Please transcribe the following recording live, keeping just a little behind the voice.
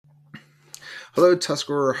Hello,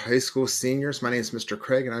 Tuscarora High School seniors. My name is Mr.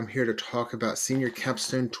 Craig, and I'm here to talk about Senior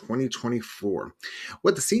Capstone 2024.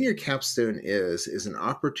 What the Senior Capstone is an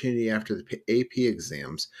opportunity after the AP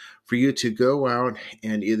exams for you to go out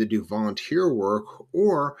and either do volunteer work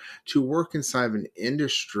or to work inside of an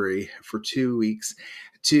industry for 2 weeks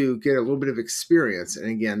to get a little bit of experience. And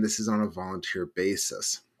again, this is on a volunteer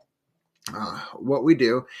basis. What we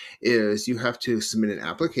do is you have to submit an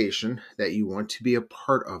application that you want to be a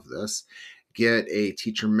part of this, get a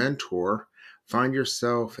teacher mentor, find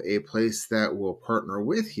yourself a place that will partner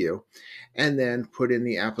with you, and then put in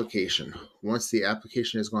the application. Once the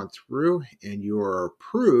application has gone through and you are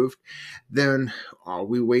approved, then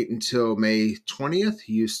we wait until May 20th.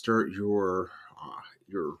 You start your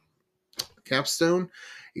capstone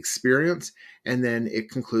experience, and then it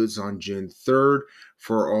concludes on June 3rd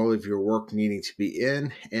for all of your work needing to be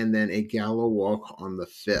in, and then a gala walk on the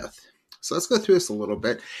 5th. So let's go through this a little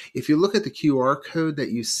bit. If you look at the QR code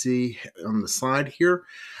that you see on the slide here,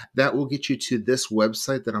 that will get you to this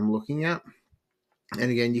website that I'm looking at.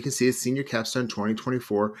 And again, you can see it's Senior Capstone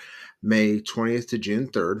 2024, May 20th to June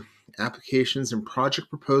 3rd. Applications and project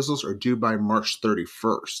proposals are due by March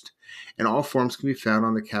 31st. And all forms can be found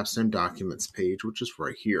on the Capstone Documents page, which is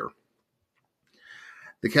right here.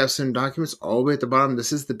 The Capstone Documents, all the way at the bottom,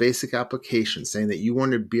 this is the basic application saying that you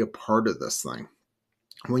want to be a part of this thing.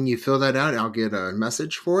 When you fill that out, I'll get a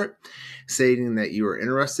message for it stating that you are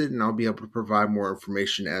interested, and I'll be able to provide more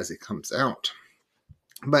information as it comes out.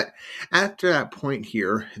 But after that point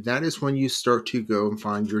here, that is when you start to go and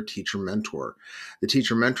find your teacher mentor. The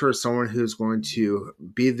teacher mentor is someone who's going to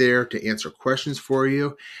be there to answer questions for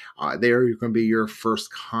you. They're going to be your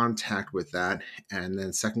first contact with that. And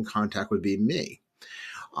then second contact would be me.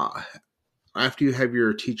 After you have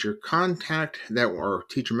your teacher contact that or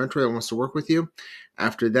teacher mentor that wants to work with you,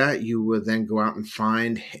 after that, you will then go out and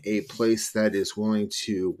find a place that is willing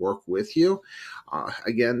to work with you.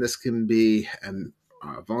 Again, this can be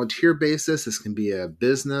volunteer basis. This can be a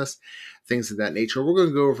business, things of that nature. We're going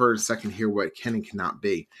to go over in a second here what can and cannot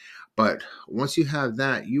be. But once you have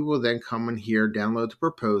that, you will then come in here, download the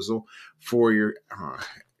proposal for your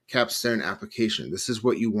capstone application. This is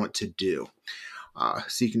what you want to do.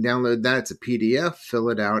 So you can download that. It's a PDF, fill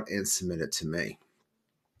it out, and submit it to me.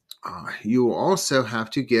 You will also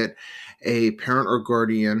have to get a parent or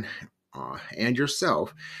guardian and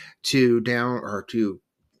yourself to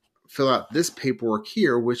fill out this paperwork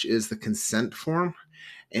here, which is the consent form,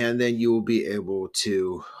 and then you will be able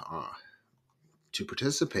to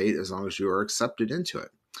participate as long as you are accepted into it.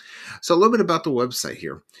 So a little bit about the website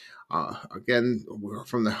here. Again,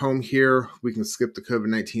 from the home here, we can skip the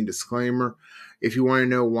COVID-19 disclaimer. If you want to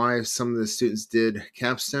know why some of the students did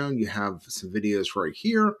capstone, you have some videos right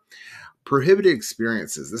here. Prohibited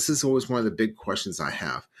experiences. This is always one of the big questions I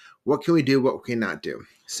have. What can we do? What can we not do?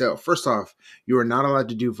 So first off, you are not allowed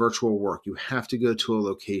to do virtual work. You have to go to a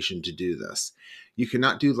location to do this. You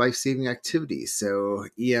cannot do life-saving activities, so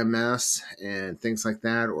EMS and things like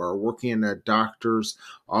that, or working in a doctor's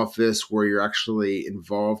office where you're actually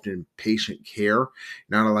involved in patient care. You're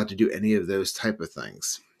not allowed to do any of those type of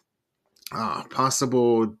things.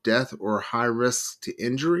 Possible death or high risk to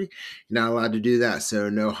injury, you're not allowed to do that, so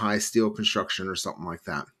no high steel construction or something like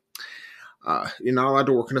that. You're not allowed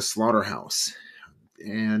to work in a slaughterhouse,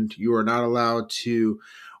 and you are not allowed to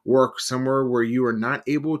work somewhere where you are not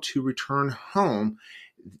able to return home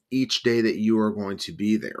each day that you are going to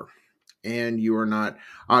be there. And you are not,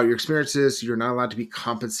 your experiences, you're not allowed to be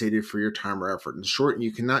compensated for your time or effort. In short,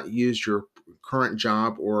 you cannot use your current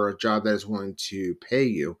job or a job that is willing to pay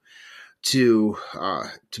you to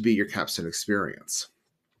be your capstone experience.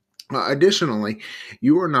 Additionally,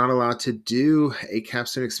 you are not allowed to do a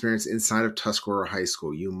capstone experience inside of Tuscarora High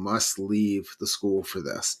School. You must leave the school for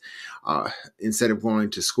this. Instead of going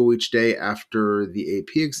to school each day after the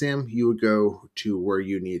AP exam, you would go to where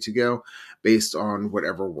you need to go based on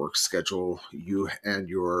whatever work schedule you and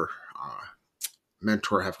your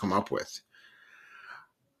mentor have come up with.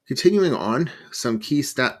 Continuing on, some key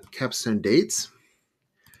capstone dates.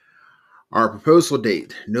 Our proposal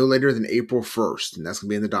date, no later than April 1st, and that's going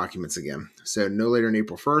to be in the documents again. So no later than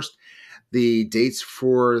April 1st. The dates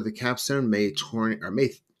for the capstone, May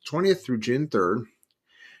 20th through June 3rd.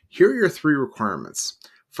 Here are your three requirements.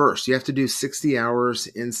 First, you have to do 60 hours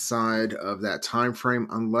inside of that time frame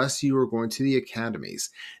unless you are going to the academies.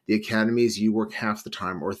 The academies, you work half the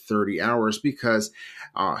time or 30 hours because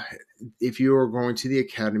if you are going to the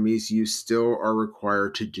academies, you still are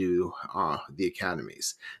required to do the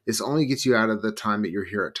academies. This only gets you out of the time that you're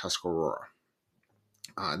here at Tuscarora.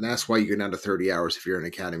 And that's why you get down to 30 hours if you're an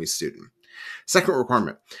academy student. Second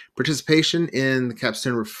requirement, participation in the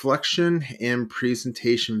capstone reflection and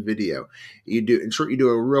presentation video. In short, you do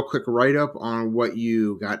a real quick write-up on what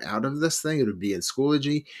you got out of this thing. It would be in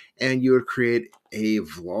Schoology, and you would create a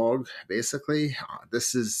vlog, basically.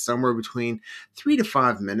 This is somewhere between 3 to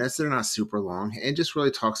 5 minutes. They're not super long, and just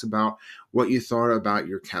really talks about what you thought about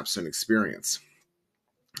your capstone experience.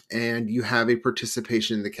 And you have a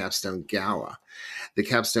participation in the Capstone Gala. The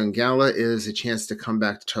Capstone Gala is a chance to come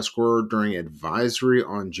back to Tuscarora during advisory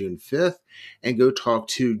on June 5th and go talk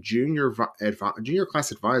to junior class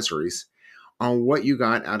advisories on what you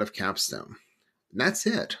got out of Capstone. And that's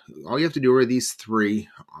it. All you have to do are these three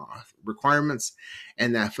requirements,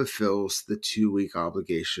 and that fulfills the 2-week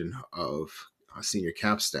obligation of senior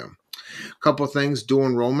capstone. A couple of things: dual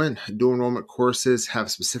enrollment. Dual enrollment courses have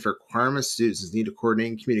specific requirements. Students need to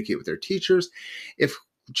coordinate and communicate with their teachers if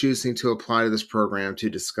choosing to apply to this program to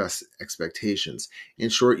discuss expectations. In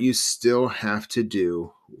short, you still have to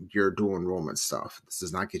do your dual enrollment stuff. This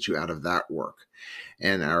does not get you out of that work.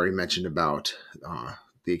 And I already mentioned about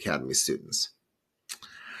the academy students.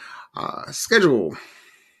 Schedule.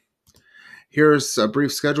 Here's a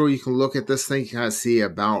brief schedule. You can look at this thing. You kind of see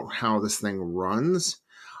about how this thing runs.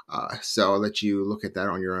 So I'll let you look at that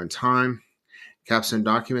on your own time. Capstone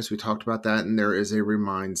documents, we talked about that, and there is a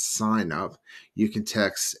remind sign up. You can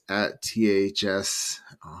text at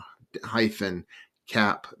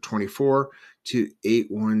THS-CAP24 to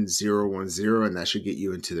 81010, and that should get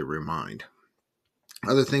you into the remind.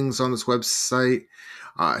 Other things on this website,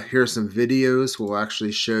 here are some videos. We'll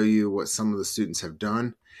actually show you what some of the students have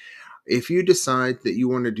done. If you decide that you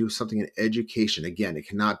want to do something in education, again, it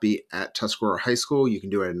cannot be at Tuscarora High School. You can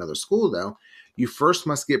do it at another school, though. You first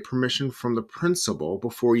must get permission from the principal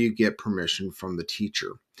before you get permission from the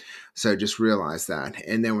teacher. So just realize that.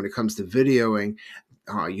 And then when it comes to videoing,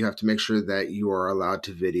 you have to make sure that you are allowed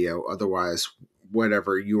to video. Otherwise,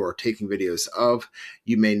 whatever you are taking videos of,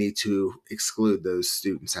 you may need to exclude those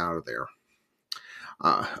students out of there.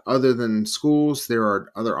 Other than schools, there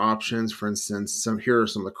are other options. For instance, here are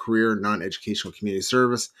some of the career non-educational community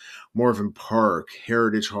service: Morven Park,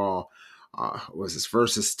 Heritage Hall,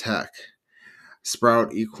 Versus Tech,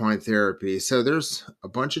 Sprout Equine Therapy. So there's a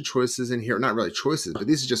bunch of choices in here. Not really choices, but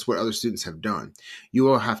these are just what other students have done. You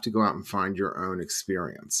will have to go out and find your own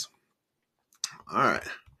experience. All right.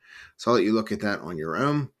 So I'll let you look at that on your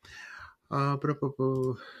own.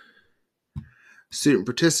 Student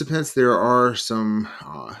participants, there are some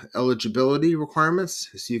eligibility requirements,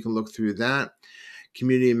 so you can look through that.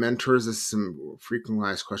 Community mentors, there's some frequently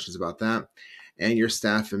asked questions about that. And your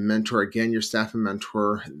staff and mentor, again, your staff and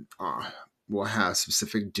mentor will have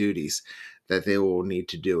specific duties that they will need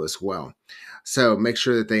to do as well. So make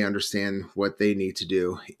sure that they understand what they need to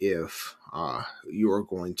do if you are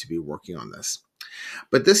going to be working on this.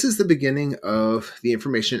 But this is the beginning of the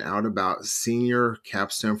information out about senior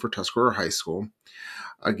capstone for Tuscarora High School.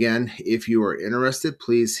 Again, if you are interested,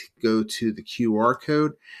 please go to the QR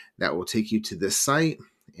code that will take you to this site.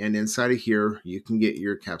 And inside of here, you can get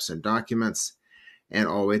your capstone documents. And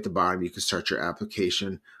all the way at the bottom, you can start your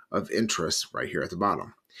application of interest right here at the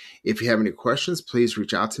bottom. If you have any questions, please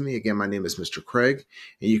reach out to me. Again, my name is Mr. Craig,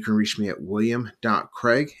 and you can reach me at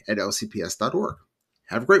william.craig@lcps.org.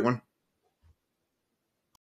 Have a great one.